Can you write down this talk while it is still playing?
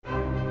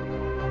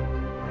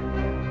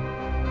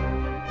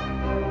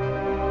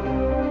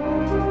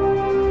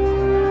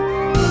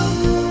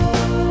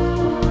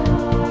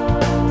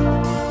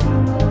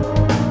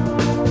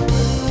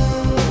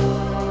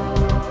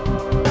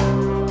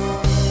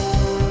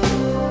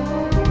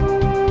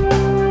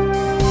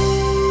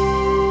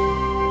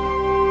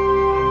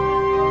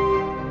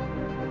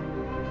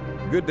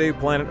Good day,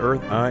 planet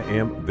Earth. I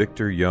am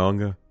Victor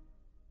Young,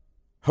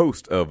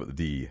 host of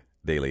the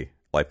Daily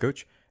Life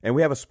Coach, and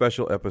we have a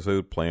special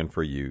episode planned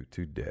for you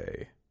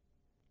today.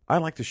 I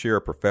like to share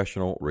a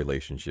professional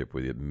relationship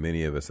with you that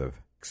many of us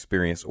have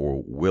experienced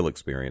or will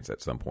experience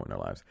at some point in our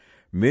lives.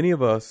 Many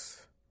of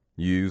us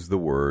use the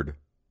word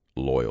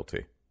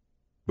loyalty,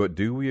 but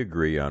do we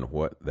agree on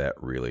what that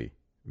really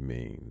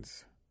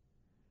means?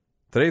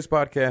 Today's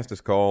podcast is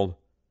called,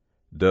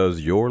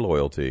 Does Your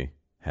Loyalty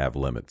Have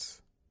Limits?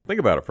 Think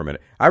about it for a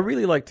minute. I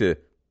really like to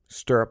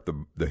stir up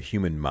the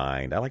human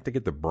mind. I like to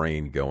get the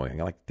brain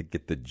going. I like to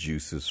get the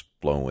juices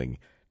flowing.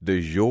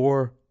 Does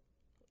your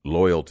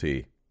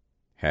loyalty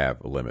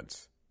have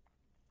limits?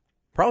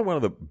 Probably one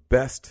of the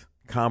best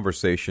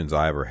conversations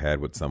I ever had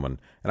with someone,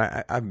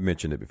 and I've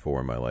mentioned it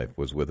before in my life,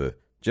 was with a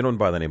gentleman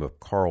by the name of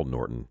Carl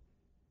Norton,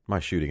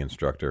 my shooting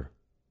instructor,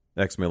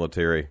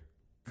 ex-military,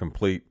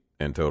 complete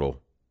and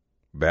total,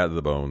 bad to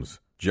the bones,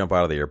 jump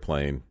out of the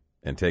airplane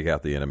and take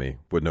out the enemy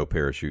with no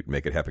parachute,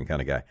 make it happen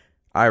kind of guy.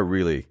 I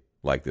really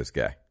like this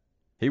guy.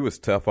 He was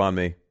tough on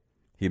me.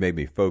 He made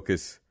me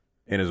focus,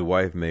 and his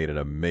wife made an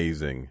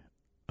amazing,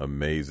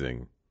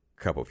 amazing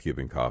cup of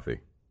Cuban coffee.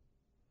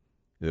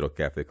 Little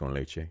café con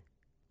leche. It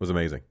was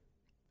amazing.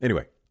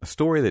 Anyway, a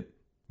story that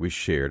we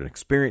shared, an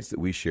experience that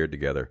we shared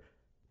together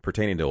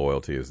pertaining to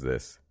loyalty is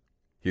this.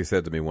 He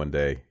said to me one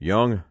day,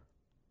 Young,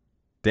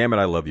 damn it,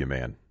 I love you,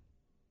 man.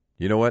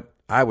 You know what?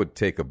 I would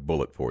take a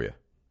bullet for you.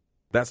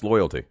 That's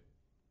loyalty.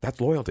 That's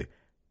loyalty.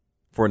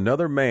 For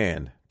another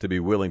man to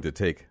be willing to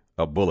take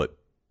a bullet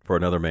for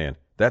another man,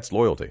 that's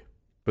loyalty.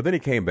 But then he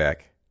came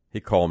back. He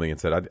called me and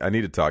said, I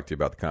need to talk to you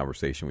about the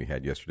conversation we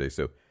had yesterday.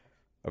 So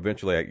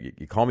eventually,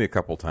 he called me a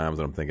couple times,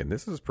 and I'm thinking,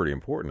 this is pretty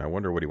important. I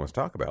wonder what he wants to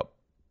talk about.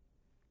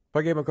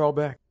 So I gave him a call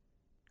back.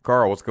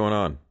 Carl, what's going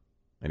on?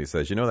 And he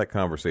says, you know that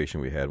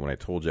conversation we had when I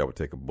told you I would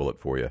take a bullet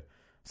for you? I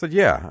said,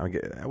 yeah,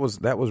 that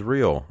was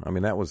real. I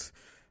mean, that was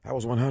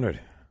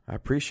 100. I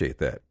appreciate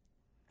that.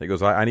 He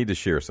goes, I need to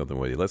share something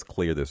with you. Let's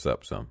clear this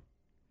up some.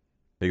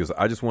 He goes,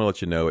 I just want to let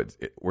you know,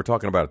 we're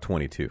talking about a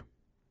 22.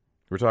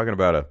 We're talking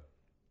about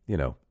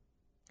a,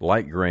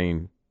 light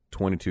grain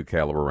 22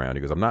 caliber round.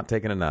 He goes, I'm not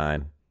taking a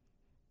 9.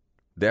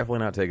 Definitely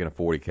not taking a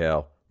 40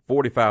 cal.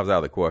 45's out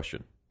of the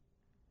question.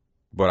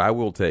 But I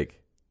will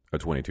take a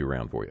 22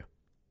 round for you.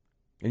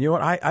 And you know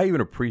what? I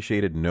even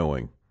appreciated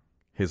knowing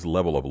his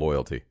level of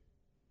loyalty.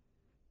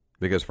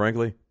 Because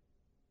frankly,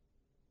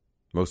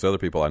 most other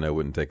people I know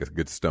wouldn't take a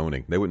good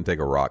stoning. They wouldn't take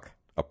a rock,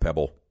 a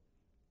pebble.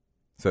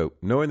 So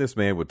knowing this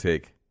man would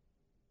take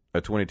a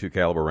 22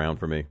 caliber round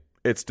for me,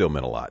 it still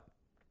meant a lot.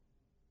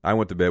 I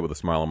went to bed with a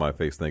smile on my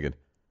face thinking,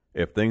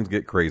 if things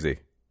get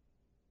crazy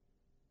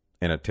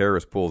and a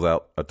terrorist pulls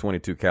out a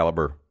 22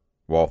 caliber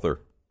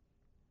Walther,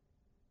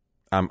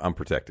 I'm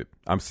protected.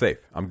 I'm safe.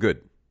 I'm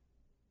good.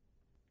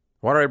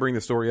 Why did I bring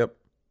this story up?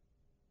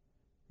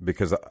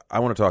 Because I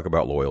want to talk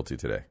about loyalty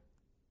today.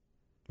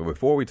 But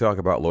before we talk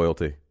about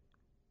loyalty,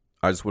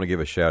 I just want to give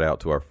a shout out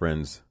to our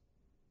friends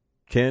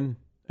Ken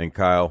and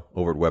Kyle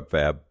over at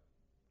WebFab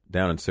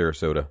down in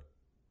Sarasota.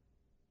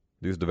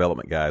 These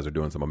development guys are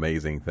doing some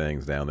amazing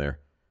things down there.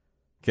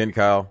 Ken,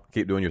 Kyle,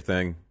 keep doing your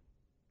thing.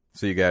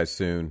 See you guys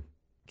soon.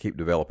 Keep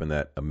developing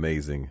that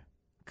amazing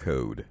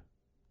code.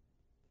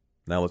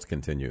 Now let's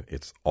continue.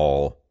 It's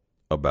all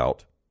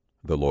about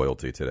the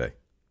loyalty today.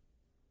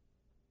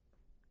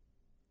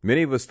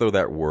 Many of us throw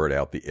that word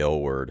out, the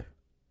L word.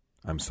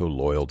 I'm so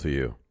loyal to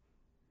you.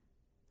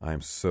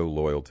 I'm so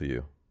loyal to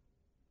you.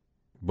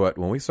 But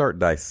when we start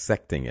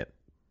dissecting it,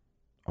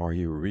 are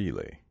you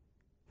really?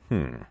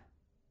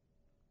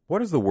 What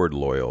does the word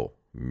loyal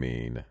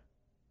mean?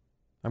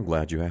 I'm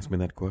glad you asked me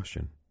that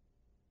question.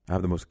 I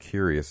have the most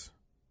curious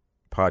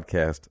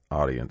podcast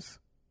audience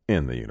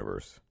in the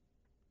universe.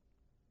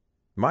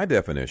 My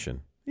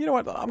definition, you know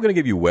what? I'm going to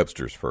give you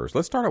Webster's first.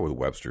 Let's start out with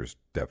Webster's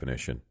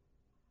definition.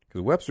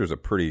 Because Webster's a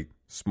pretty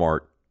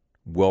smart,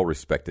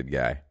 well-respected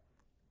guy,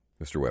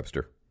 Mr.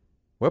 Webster.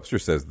 Webster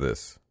says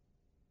this: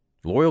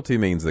 loyalty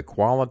means the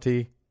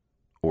quality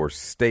or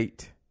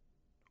state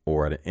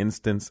or an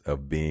instance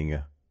of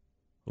being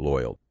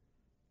loyal.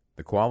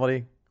 The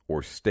quality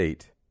or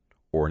state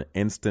or an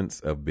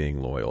instance of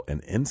being loyal. An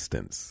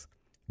instance.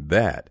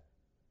 That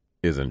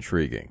is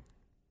intriguing.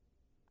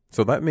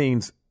 So that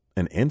means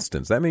an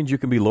instance. That means you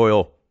can be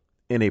loyal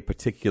in a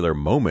particular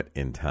moment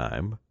in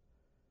time,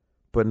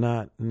 but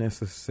not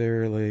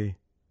necessarily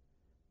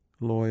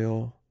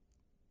loyal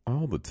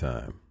all the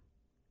time.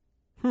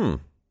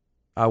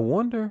 I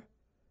wonder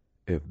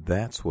if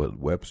that's what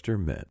Webster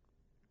meant.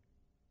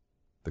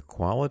 The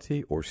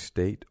quality or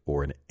state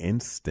or an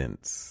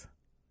instance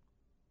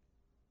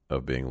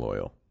of being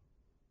loyal.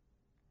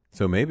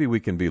 So maybe we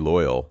can be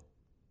loyal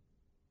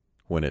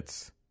when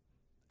it's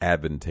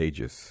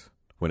advantageous,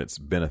 when it's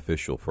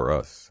beneficial for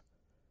us.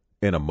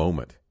 In a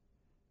moment,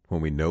 when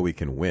we know we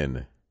can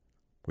win,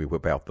 we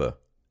whip out the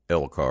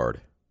L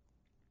card,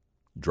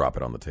 drop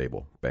it on the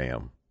table.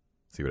 Bam.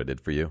 See what I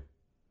did for you?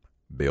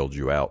 Bailed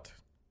you out.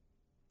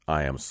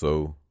 I am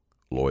so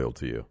loyal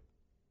to you.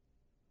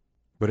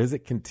 But is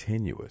it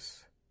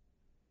continuous?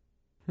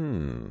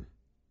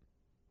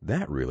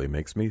 that really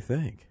makes me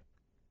think.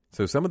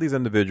 So some of these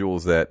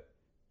individuals that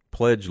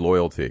pledge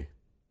loyalty,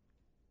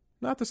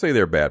 not to say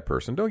they're a bad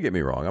person, don't get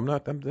me wrong. I'm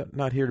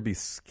not here to be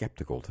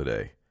skeptical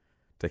today,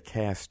 to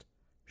cast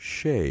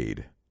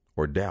shade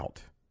or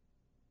doubt.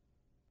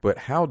 But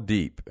how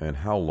deep and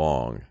how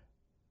long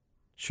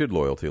should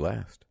loyalty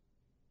last?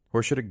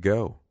 Where should it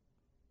go?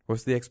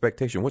 What's the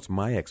expectation? What's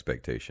my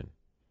expectation?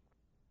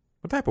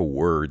 What type of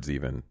words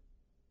even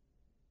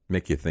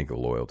make you think of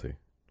loyalty?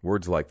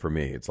 Words like, for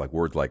me, it's like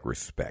words like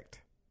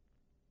respect.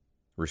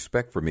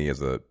 Respect for me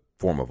is a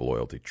form of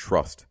loyalty.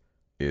 Trust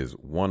is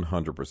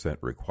 100%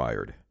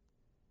 required.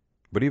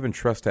 But even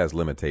trust has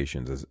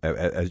limitations.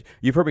 As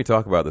you've heard me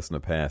talk about this in the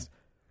past,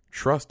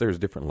 trust, there's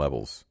different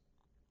levels.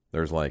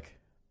 There's like,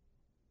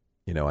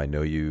 I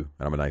know you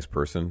and I'm a nice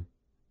person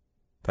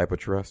type of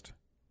trust.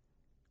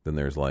 Then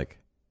there's like,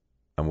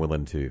 I'm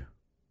willing to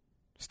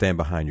stand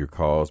behind your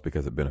cause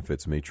because it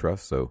benefits me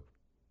trust, so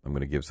I'm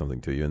going to give something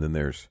to you. And then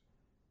there's,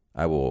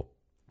 I will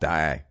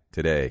die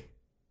today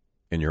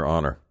in your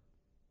honor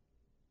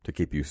to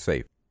keep you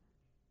safe.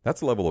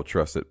 That's a level of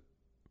trust that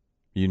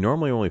you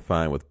normally only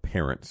find with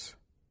parents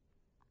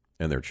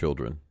and their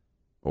children,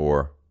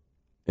 or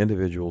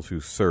individuals who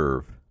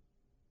serve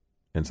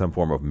in some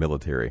form of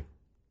military,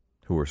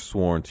 who are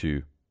sworn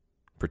to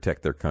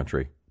protect their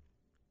country,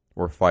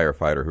 or a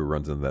firefighter who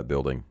runs into that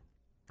building,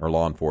 or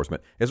law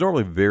enforcement. It's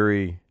normally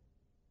very,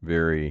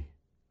 very,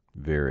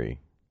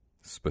 very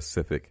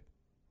specific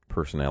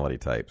personality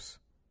types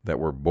that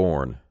were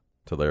born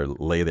to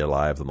lay their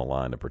lives on the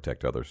line to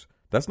protect others.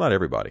 That's not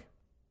everybody.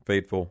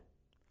 Faithful,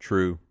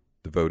 true,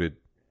 devoted.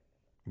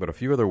 But a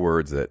few other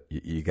words that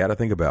you got to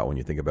think about when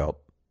you think about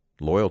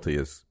loyalty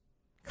is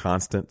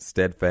constant,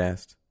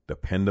 steadfast,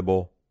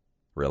 dependable,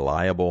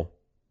 reliable.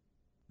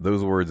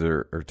 Those words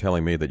are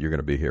telling me that you're going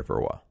to be here for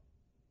a while.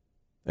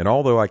 And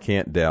although I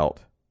can't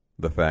doubt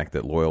the fact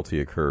that loyalty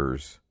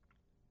occurs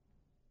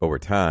over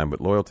time,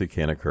 but loyalty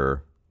can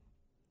occur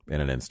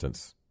in an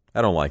instance.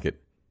 I don't like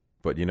it,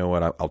 but you know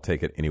what? I'll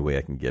take it any way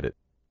I can get it.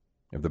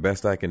 If the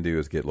best I can do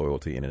is get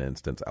loyalty in an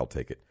instance, I'll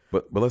take it.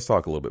 But let's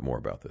talk a little bit more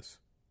about this.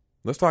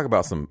 Let's talk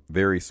about some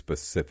very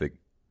specific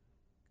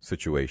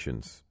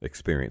situations,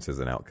 experiences,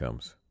 and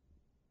outcomes.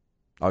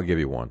 I'll give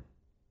you one.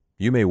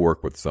 You may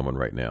work with someone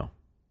right now.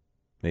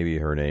 Maybe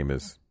her name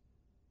is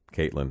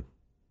Caitlin.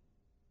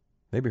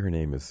 Maybe her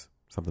name is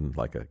something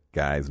like a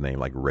guy's name,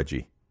 like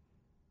Reggie.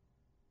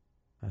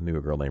 I knew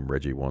a girl named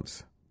Reggie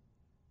once.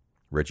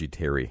 Reggie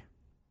Terry.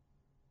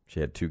 She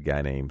had two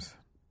guy names.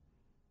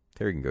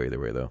 Terry can go either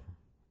way, though.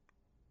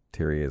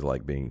 Terry is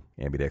like being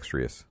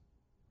ambidextrous.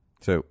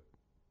 So,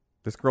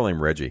 this girl named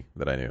Reggie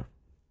that I knew,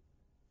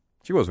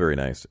 she was very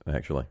nice,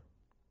 actually.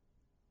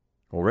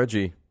 Well,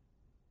 Reggie,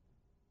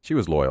 she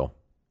was loyal.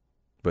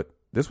 But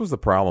this was the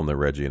problem that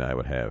Reggie and I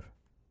would have.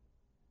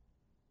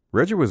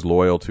 Reggie was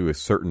loyal to a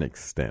certain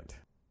extent.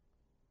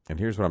 And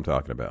here's what I'm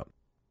talking about.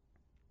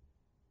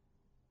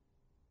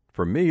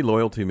 For me,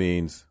 loyalty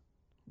means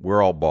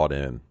we're all bought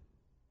in.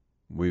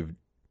 We've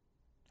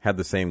had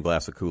the same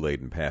glass of Kool-Aid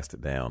and passed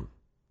it down.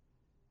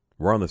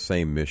 We're on the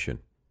same mission.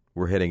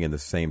 We're heading in the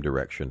same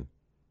direction.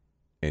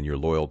 And you're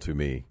loyal to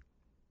me.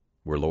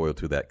 We're loyal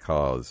to that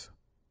cause.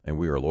 And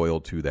we are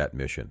loyal to that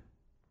mission.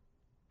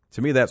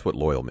 To me, that's what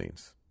loyal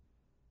means.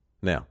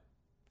 Now,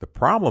 the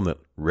problem that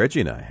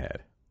Reggie and I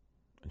had,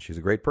 and she's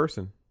a great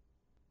person.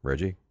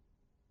 Reggie,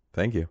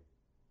 thank you.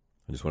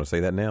 I just want to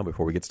say that now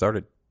before we get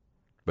started.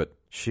 But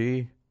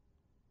she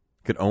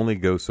could only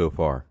go so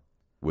far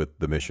with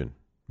the mission,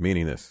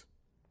 meaning this.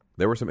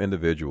 There were some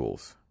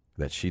individuals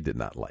that she did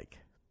not like.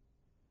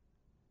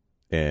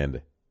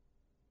 And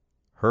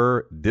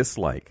her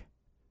dislike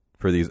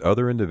for these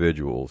other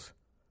individuals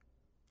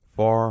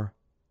far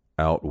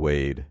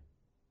outweighed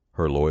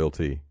her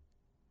loyalty.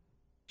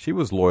 She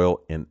was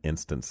loyal in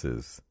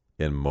instances,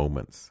 in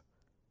moments.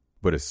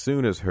 But as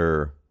soon as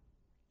her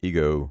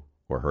ego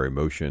or her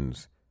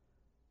emotions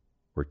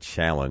were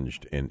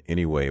challenged in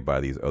any way by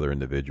these other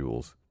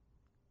individuals,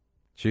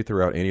 she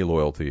threw out any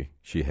loyalty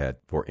she had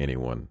for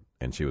anyone,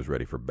 and she was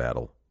ready for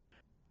battle.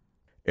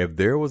 If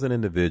there was an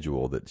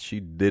individual that she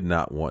did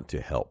not want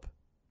to help,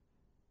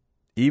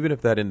 even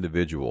if that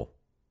individual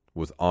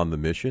was on the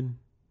mission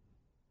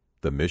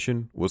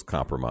was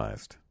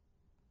compromised.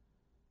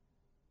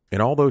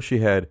 And although she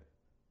had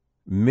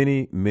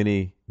many,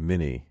 many,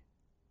 many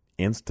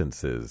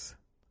instances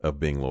of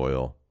being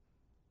loyal,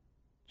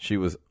 she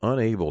was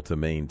unable to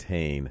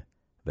maintain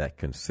that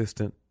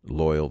consistent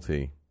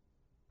loyalty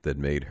that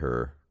made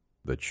her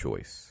the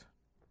choice.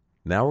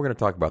 Now we're going to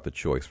talk about the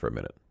choice for a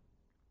minute.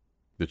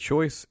 The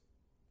choice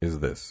is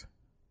this.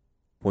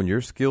 When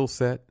your skill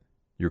set,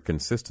 your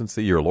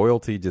consistency, your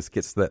loyalty just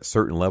gets to that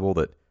certain level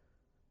that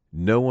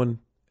no one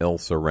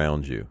else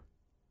around you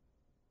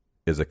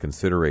is a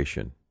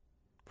consideration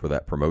for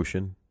that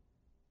promotion,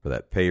 for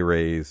that pay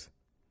raise,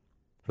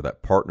 for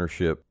that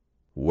partnership,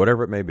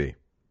 whatever it may be.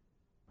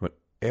 When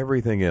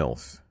everything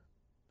else,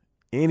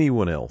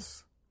 anyone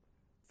else,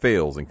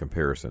 fails in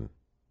comparison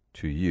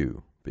to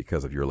you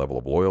because of your level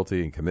of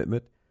loyalty and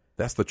commitment,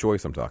 that's the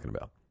choice I'm talking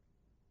about.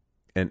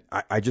 And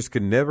I just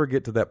could never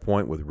get to that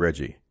point with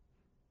Reggie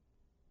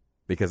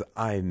because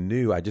I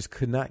just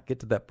could not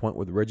get to that point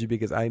with Reggie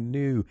because I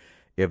knew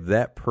if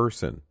that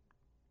person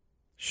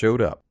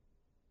showed up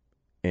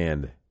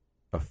and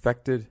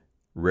affected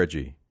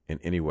Reggie in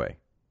any way,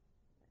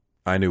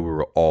 I knew we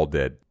were all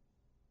dead,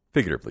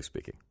 figuratively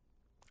speaking.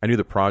 I knew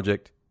the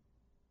project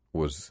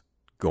was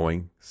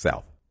going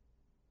south.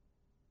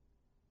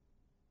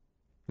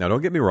 Now,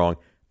 don't get me wrong.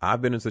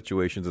 I've been in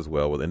situations as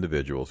well with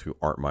individuals who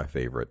aren't my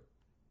favorite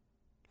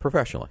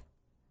professionally.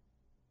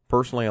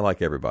 Personally, I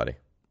like everybody.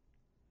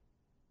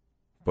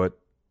 But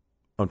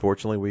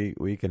unfortunately,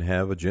 we can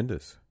have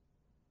agendas.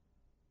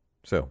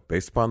 So,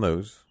 based upon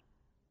those,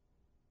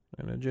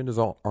 and agendas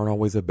aren't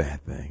always a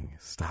bad thing.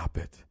 Stop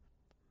it.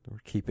 We're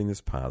keeping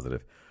this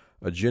positive.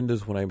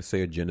 Agendas, when I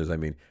say agendas, I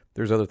mean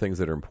there's other things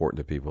that are important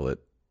to people that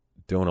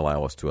don't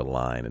allow us to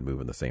align and move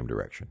in the same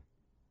direction.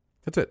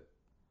 That's it.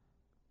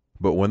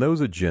 But when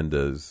those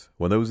agendas,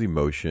 when those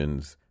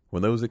emotions,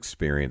 when those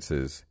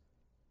experiences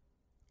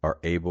are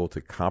able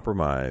to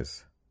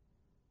compromise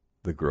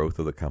the growth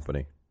of the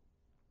company,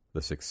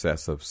 the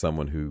success of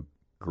someone who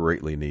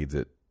greatly needs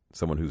it,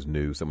 someone who's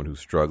new, someone who's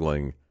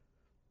struggling,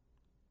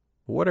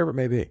 whatever it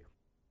may be.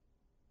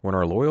 When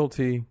our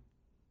loyalty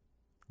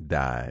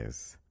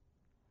dies,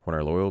 when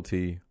our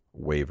loyalty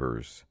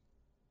wavers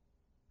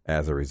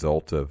as a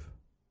result of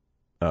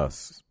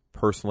us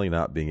personally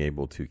not being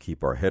able to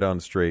keep our head on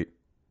straight,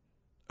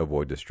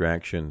 avoid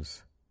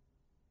distractions,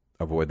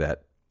 avoid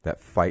that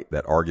fight,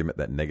 that argument,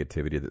 that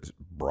negativity that's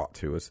brought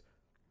to us.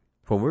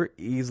 When we're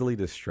easily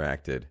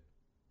distracted,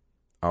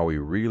 are we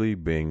really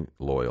being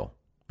loyal?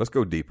 Let's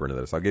go deeper into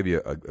this. I'll give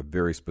you a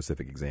very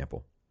specific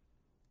example.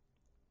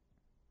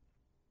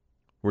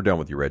 We're done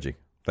with you, Reggie.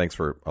 Thanks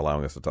for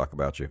allowing us to talk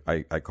about you.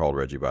 I called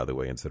Reggie, by the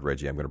way, and said,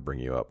 Reggie, I'm going to bring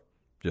you up,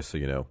 just so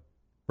you know.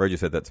 Reggie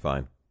said that's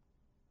fine.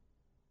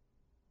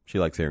 She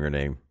likes hearing her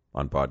name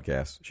on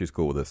podcasts. She's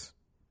cool with this.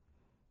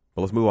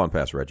 But let's move on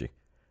past Reggie.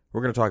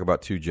 We're going to talk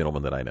about two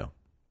gentlemen that I know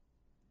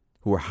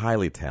who are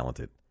highly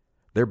talented.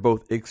 They're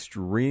both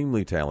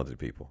extremely talented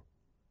people.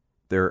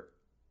 They're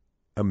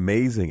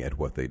amazing at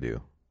what they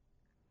do.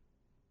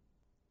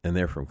 And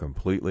they're from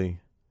completely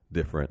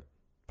different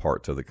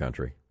parts of the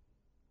country.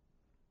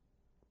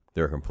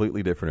 They're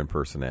completely different in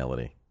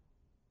personality.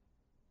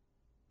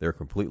 They're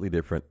completely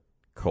different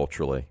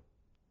culturally.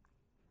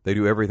 They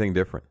do everything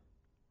different.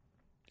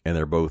 And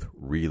they're both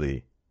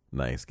really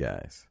nice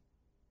guys.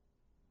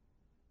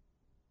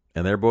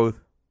 And they're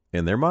both,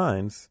 in their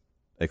minds,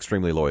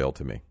 extremely loyal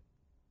to me.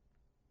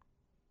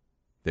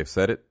 They've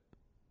said it,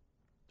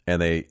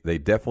 and they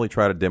definitely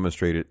try to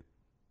demonstrate it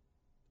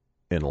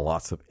in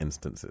lots of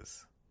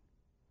instances.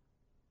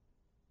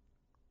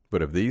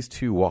 But if these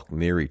two walk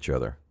near each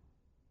other,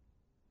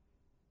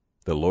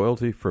 the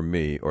loyalty for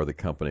me or the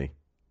company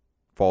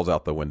falls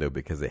out the window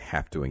because they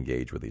have to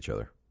engage with each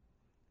other.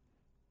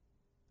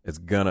 It's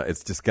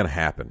just gonna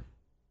happen.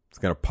 It's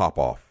gonna pop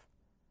off.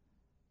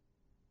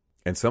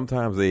 And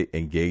sometimes they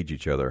engage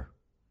each other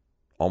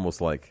almost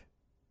like,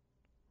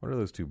 what are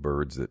those two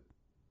birds that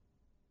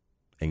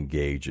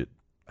engage at,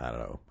 I don't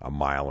know, a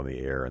mile in the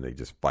air and they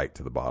just fight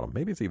to the bottom?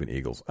 Maybe it's even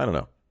eagles. I don't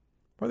know.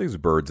 What are these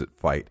birds that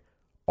fight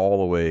all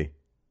the way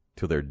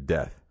to their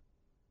death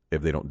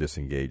if they don't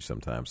disengage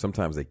sometimes?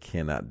 Sometimes they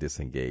cannot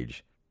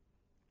disengage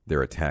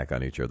their attack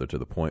on each other to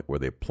the point where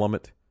they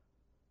plummet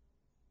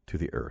to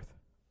the earth.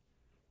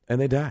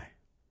 And they die.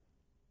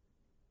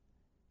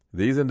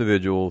 These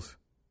individuals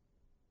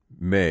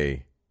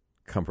may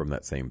come from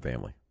that same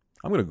family.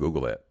 I'm going to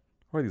Google that.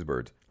 What are these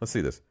birds? Let's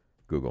see this.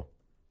 Google.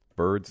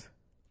 Birds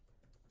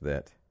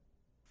that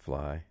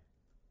fly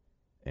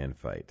and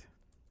fight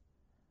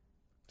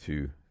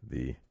to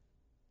the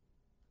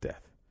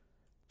death.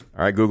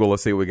 All right, Google,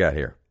 let's see what we got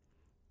here.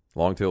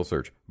 Long tail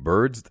search.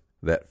 Birds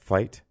that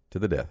fight to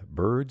the death.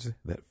 Birds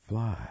that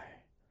fly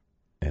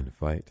and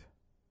fight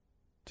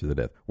to the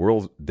death.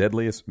 World's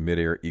deadliest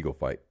midair eagle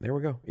fight. There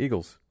we go.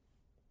 Eagles.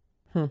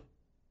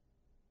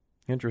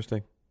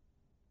 Interesting.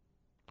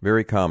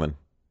 Very common.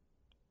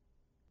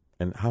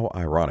 And how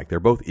ironic. They're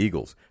both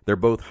eagles. They're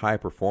both high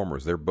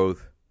performers. They're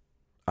both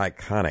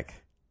iconic.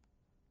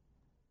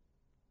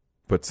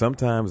 But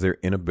sometimes their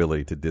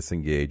inability to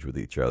disengage with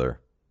each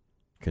other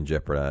can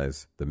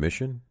jeopardize the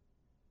mission,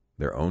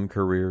 their own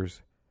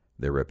careers,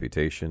 their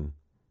reputation,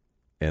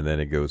 and then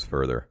it goes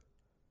further.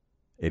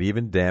 It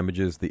even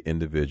damages the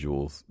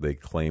individuals they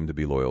claim to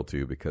be loyal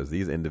to, because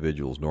these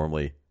individuals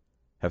normally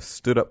have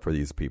stood up for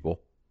these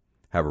people,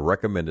 have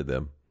recommended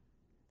them,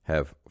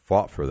 have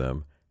fought for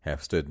them,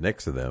 have stood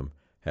next to them,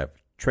 have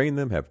trained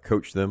them, have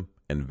coached them,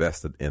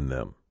 invested in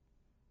them.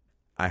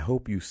 I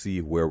hope you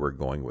see where we're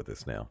going with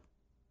this now.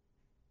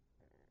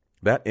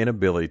 That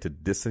inability to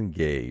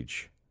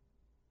disengage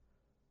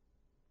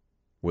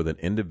with an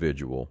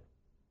individual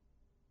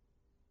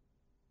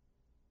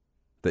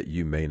that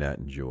you may not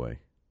enjoy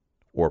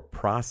or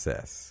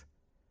process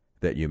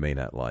that you may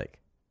not like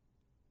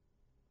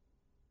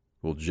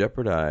will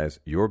jeopardize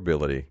your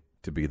ability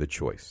to be the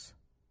choice.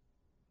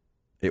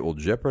 It will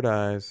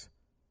jeopardize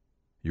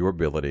your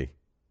ability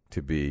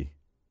to be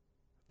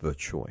the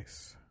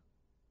choice.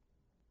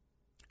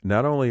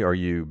 Not only are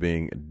you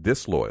being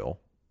disloyal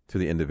to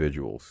the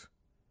individuals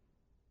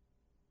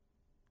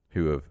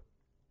who have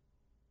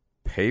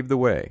paved the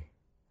way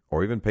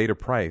or even paid a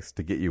price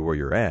to get you where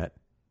you're at,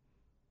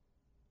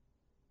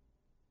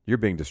 you're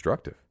being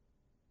destructive.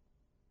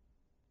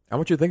 I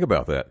want you to think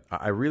about that.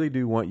 I really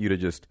do want you to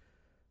just,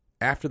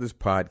 after this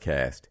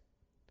podcast,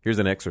 here's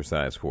an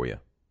exercise for you.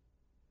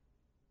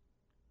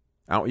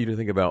 I want you to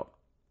think about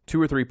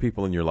 2 or 3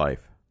 people in your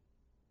life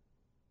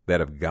that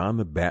have gone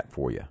to bat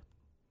for you,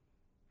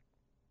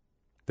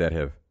 that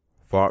have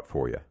fought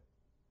for you,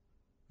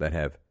 that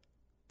have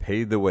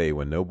paid the way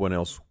when no one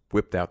else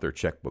whipped out their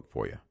checkbook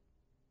for you.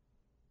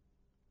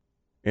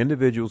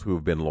 Individuals who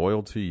have been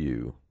loyal to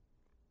you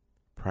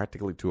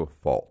practically to a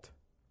fault.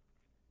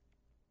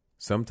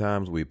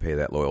 Sometimes we pay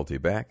that loyalty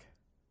back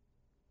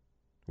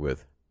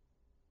with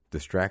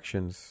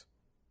distractions,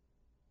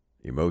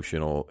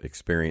 emotional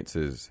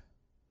experiences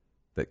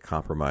that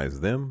compromise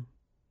them,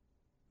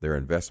 their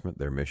investment,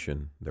 their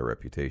mission, their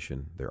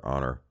reputation, their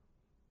honor,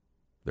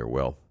 their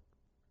wealth.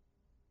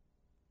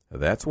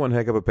 That's one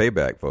heck of a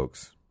payback,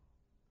 folks.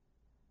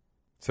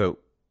 So,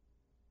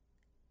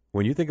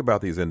 when you think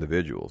about these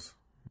individuals,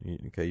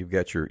 okay, you've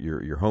got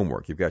your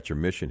homework, you've got your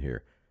mission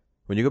here.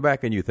 When you go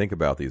back and you think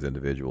about these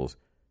individuals,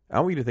 I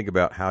want you to think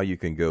about how you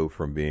can go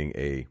from being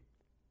a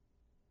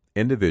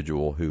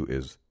individual who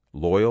is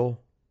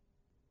loyal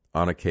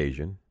on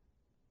occasion,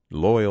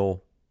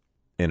 loyal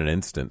in an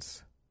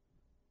instance,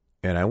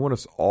 and I want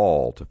us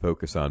all to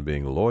focus on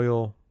being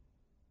loyal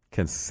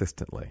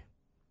consistently,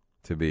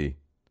 to be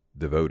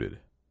devoted,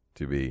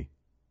 to be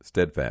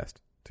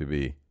steadfast, to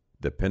be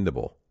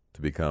dependable,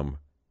 to become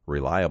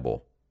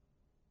reliable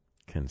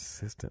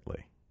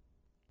consistently.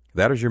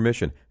 That is your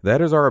mission.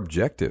 That is our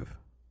objective,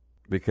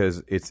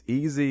 because it's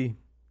easy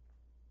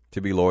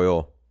to be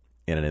loyal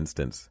in an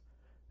instance.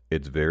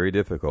 It's very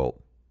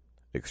difficult,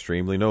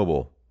 extremely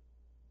noble,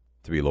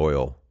 to be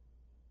loyal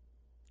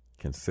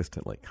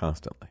consistently,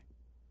 constantly.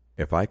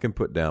 If I can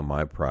put down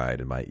my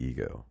pride and my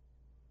ego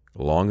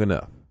long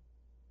enough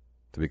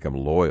to become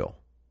loyal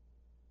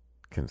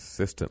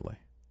consistently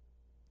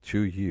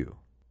to you,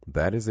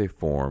 that is a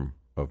form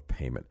of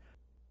payment.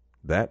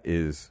 That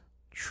is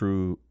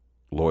true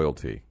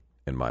loyalty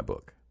in my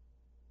book.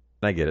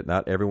 And I get it.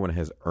 Not everyone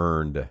has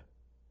earned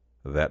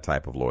that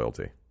type of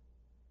loyalty.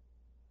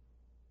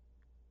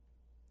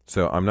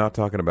 So I'm not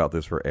talking about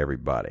this for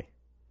everybody.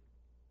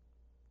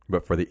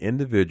 But for the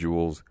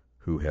individuals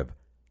who have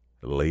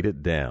laid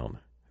it down,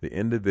 the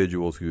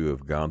individuals who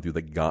have gone through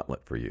the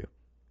gauntlet for you,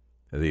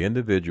 the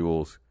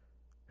individuals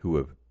who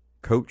have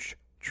coached,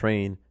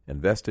 trained,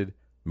 invested,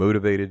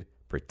 motivated,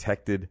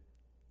 protected,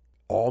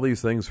 all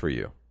these things for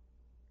you,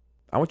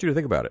 I want you to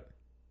think about it.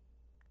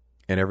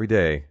 And every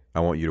day, I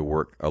want you to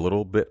work a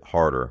little bit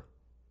harder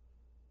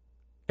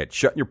at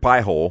shutting your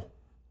pie hole.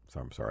 So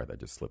I'm sorry, that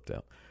just slipped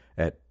out.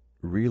 At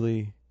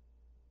really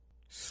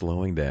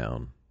slowing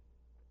down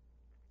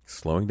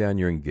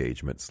your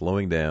engagement,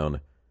 slowing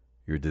down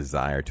your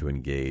desire to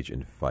engage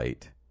and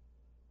fight,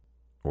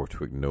 or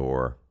to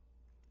ignore,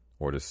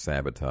 or to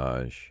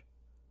sabotage,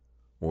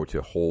 or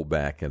to hold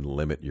back and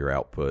limit your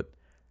output.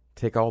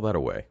 Take all that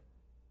away.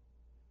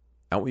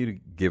 I want you to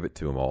give it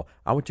to them all.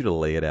 I want you to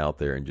lay it out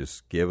there and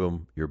just give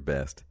them your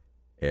best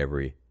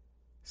every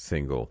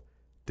single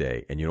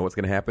day. And you know what's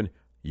going to happen?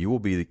 You will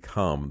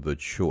become the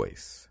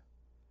choice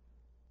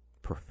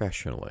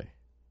professionally,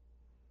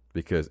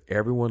 because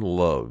everyone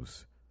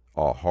loves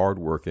a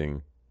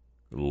hardworking,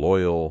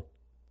 loyal,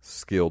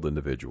 skilled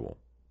individual.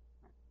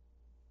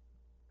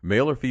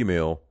 Male or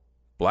female,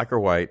 black or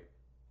white,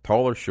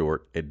 tall or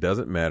short, it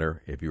doesn't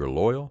matter. If you're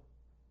loyal,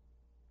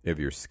 if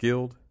you're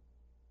skilled,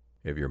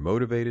 if you're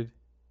motivated,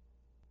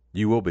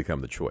 you will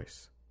become the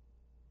choice.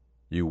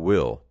 You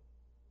will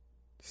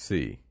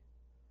see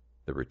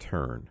the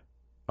return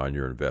on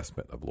your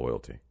investment of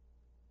loyalty.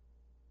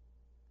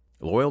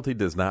 Loyalty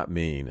does not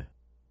mean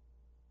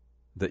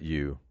that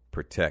you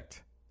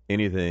protect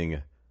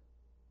anything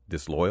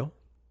disloyal,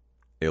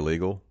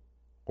 illegal,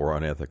 or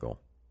unethical.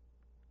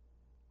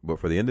 But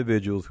for the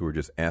individuals who are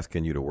just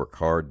asking you to work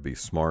hard, be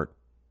smart,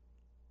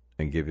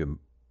 and give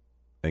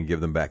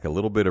them back a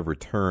little bit of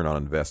return on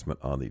investment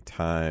on the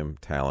time,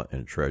 talent,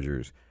 and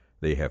treasures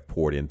they have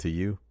poured into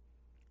you,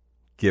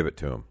 give it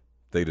to them.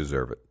 They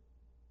deserve it.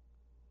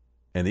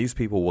 And these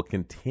people will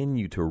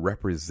continue to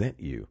represent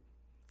you,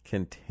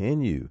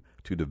 continue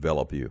to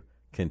develop you,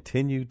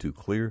 continue to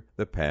clear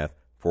the path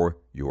for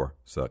your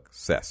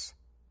success.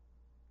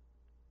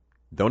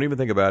 Don't even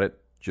think about it.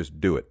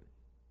 Just do it.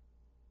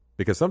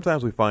 Because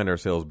sometimes we find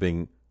ourselves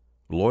being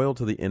loyal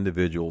to the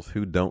individuals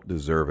who don't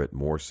deserve it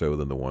more so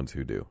than the ones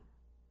who do.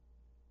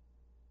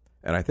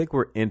 And I think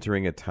we're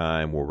entering a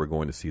time where we're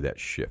going to see that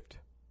shift.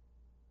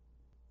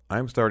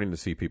 I'm starting to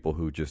see people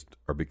who just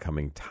are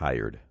becoming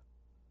tired.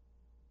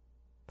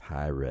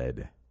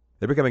 Tired.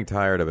 They're becoming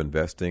tired of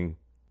investing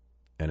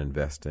and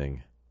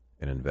investing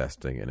and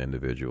investing in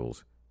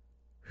individuals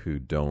who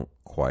don't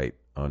quite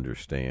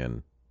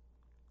understand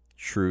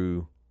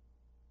true,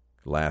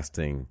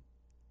 lasting,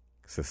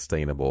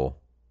 sustainable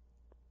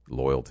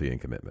loyalty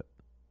and commitment.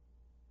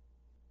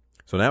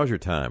 So now is your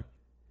time.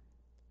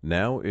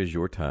 Now is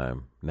your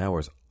time. Now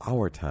is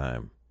our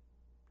time.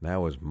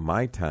 Now is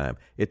my time.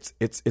 It's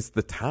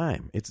the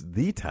time. It's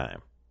the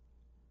time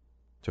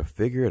to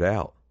figure it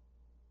out.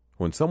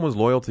 When someone's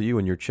loyal to you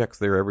and your check's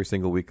there every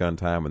single week on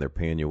time and they're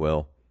paying you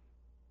well,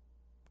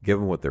 give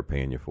them what they're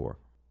paying you for.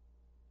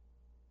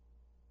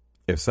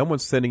 If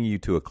someone's sending you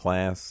to a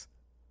class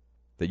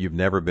that you've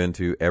never been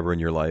to ever in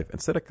your life,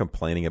 instead of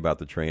complaining about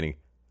the training,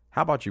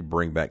 how about you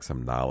bring back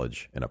some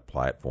knowledge and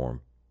apply it for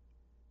them?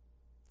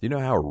 Do you know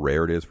how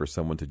rare it is for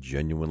someone to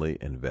genuinely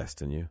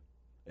invest in you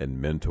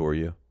and mentor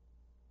you?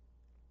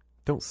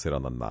 Don't sit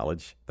on the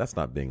knowledge. That's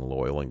not being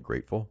loyal and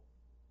grateful.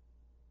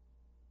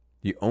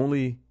 You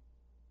only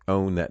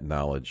own that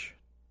knowledge,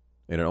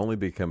 and it only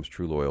becomes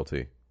true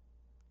loyalty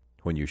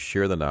when you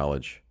share the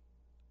knowledge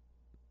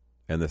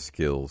and the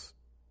skills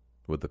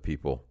with the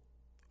people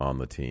on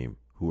the team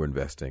who are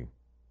investing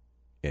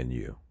in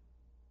you.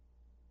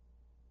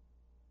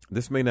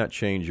 This may not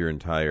change your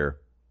entire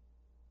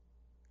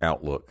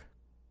outlook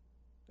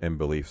and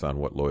beliefs on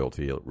what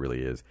loyalty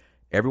really is.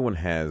 Everyone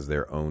has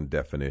their own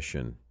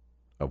definition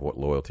of what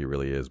loyalty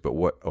really is, but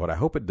what I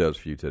hope it does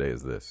for you today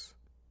is this.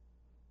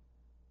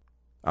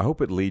 I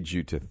hope it leads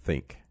you to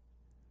think,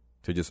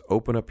 to just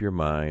open up your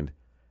mind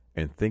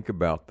and think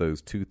about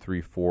those 2,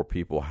 3, 4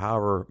 people,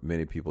 however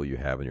many people you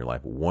have in your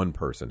life, one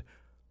person,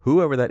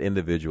 whoever that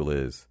individual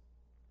is.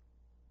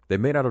 They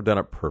may not have done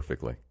it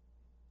perfectly,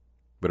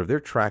 but if their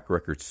track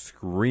record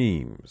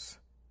screams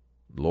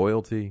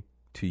loyalty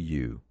to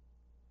you,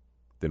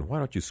 then why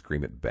don't you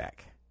scream it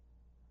back?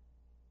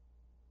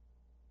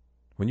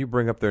 When you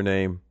bring up their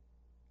name,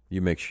 you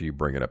make sure you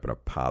bring it up in a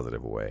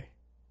positive way.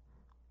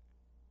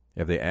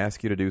 If they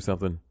ask you to do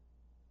something,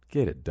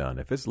 get it done.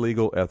 If it's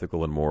legal,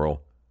 ethical, and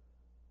moral,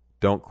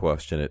 don't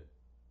question it.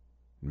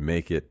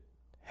 Make it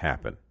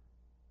happen.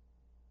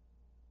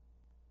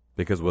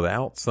 Because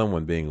without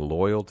someone being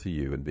loyal to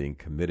you and being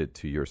committed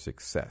to your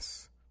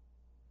success,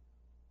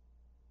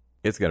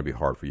 it's going to be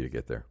hard for you to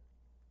get there.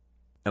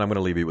 And I'm going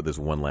to leave you with this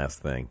one last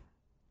thing.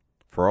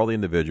 For all the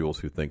individuals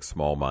who think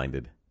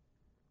small-minded,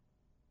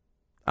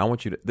 I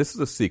want you to, this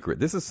is a secret.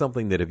 This is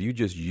something that if you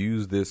just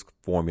use this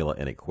formula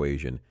and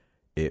equation,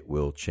 it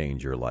will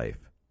change your life.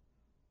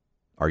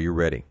 Are you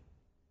ready?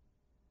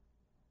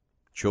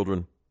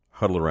 Children,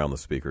 huddle around the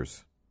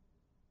speakers.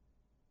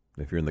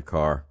 If you're in the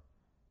car,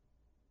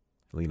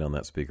 lean on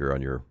that speaker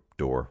on your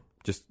door.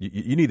 Just,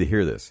 you need to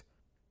hear this.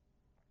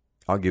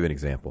 I'll give you an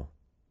example.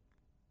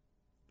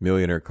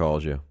 Millionaire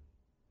calls you,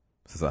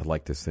 says, I'd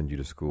like to send you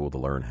to school to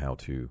learn how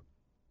to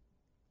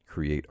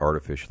create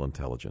artificial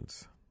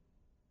intelligence.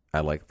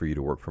 I'd like for you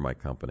to work for my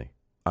company.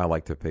 I'd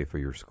like to pay for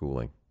your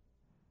schooling.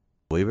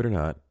 Believe it or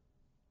not,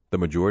 the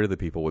majority of the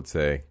people would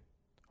say,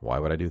 why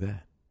would I do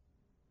that?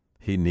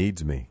 He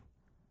needs me.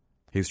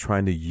 He's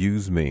trying to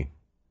use me.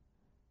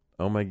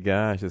 Oh my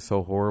gosh, it's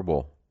so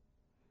horrible.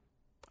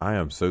 I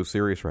am so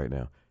serious right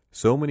now.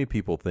 So many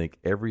people think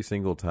every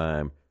single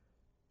time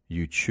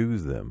you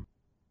choose them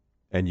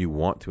and you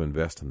want to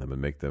invest in them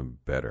and make them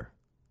better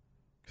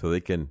so they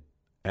can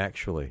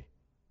actually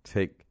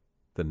take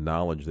the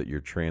knowledge that you're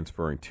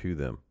transferring to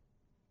them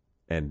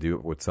and do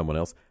it with someone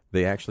else,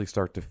 they actually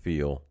start to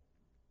feel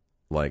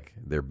like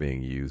they're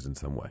being used in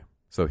some way.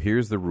 So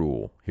here's the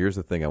rule. Here's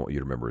the thing I want you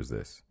to remember is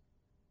this.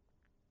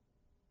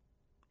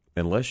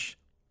 Unless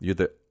you're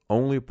the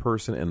only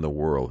person in the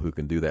world who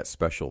can do that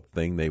special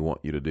thing they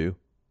want you to do,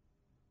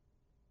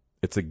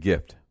 it's a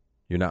gift.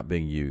 You're not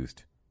being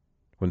used.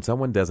 When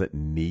someone doesn't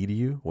need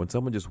you, when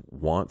someone just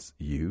wants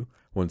you,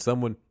 when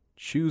someone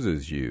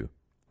chooses you,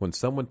 when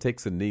someone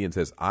takes a knee and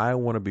says, I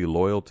want to be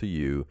loyal to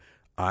you,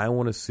 I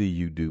want to see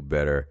you do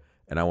better,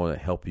 and I want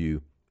to help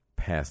you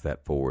pass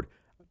that forward,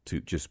 to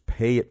just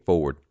pay it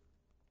forward,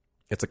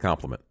 it's a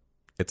compliment.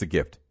 It's a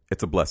gift.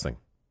 It's a blessing.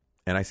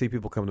 And I see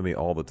people come to me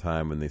all the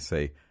time and they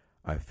say,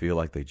 I feel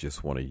like they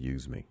just want to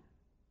use me.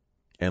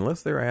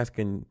 Unless they're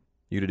asking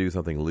you to do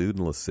something lewd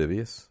and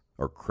lascivious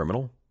or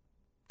criminal,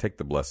 take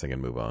the blessing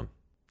and move on.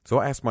 So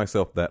I ask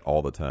myself that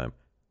all the time.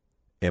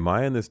 Am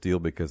I in this deal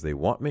because they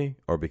want me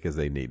or because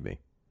they need me?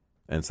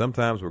 And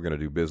sometimes we're going to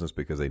do business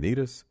because they need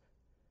us,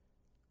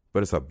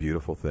 but it's a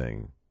beautiful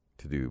thing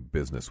to do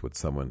business with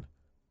someone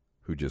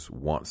who just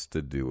wants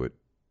to do it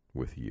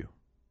with you.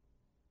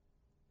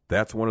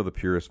 That's one of the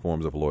purest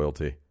forms of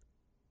loyalty.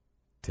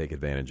 Take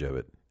advantage of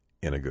it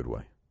in a good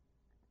way.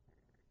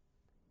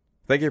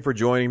 Thank you for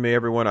joining me,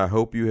 everyone. I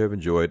hope you have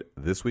enjoyed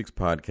this week's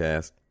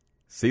podcast.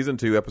 Season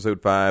 2,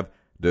 Episode 5,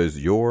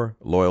 Does Your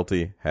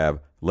Loyalty Have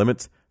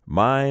Limits?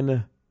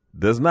 Mine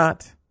does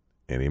not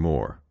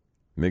anymore.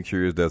 Make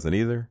sure yours doesn't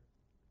either.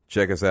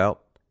 Check us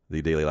out,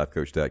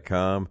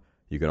 thedailylifecoach.com.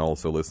 You can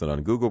also listen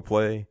on Google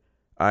Play,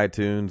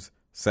 iTunes,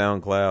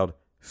 SoundCloud,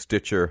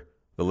 Stitcher.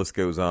 The list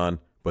goes on.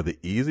 But the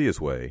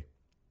easiest way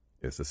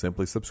is to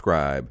simply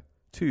subscribe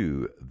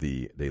to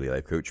the Daily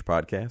Life Coach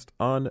podcast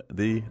on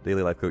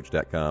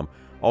thedailylifecoach.com.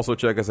 Also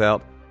check us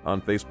out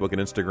on Facebook and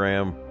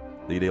Instagram,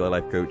 The Daily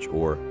Life Coach,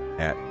 or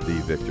at The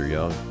Victor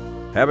Young.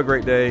 Have a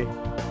great day,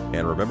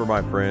 and remember,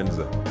 my friends,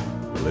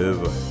 live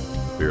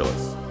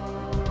fearless.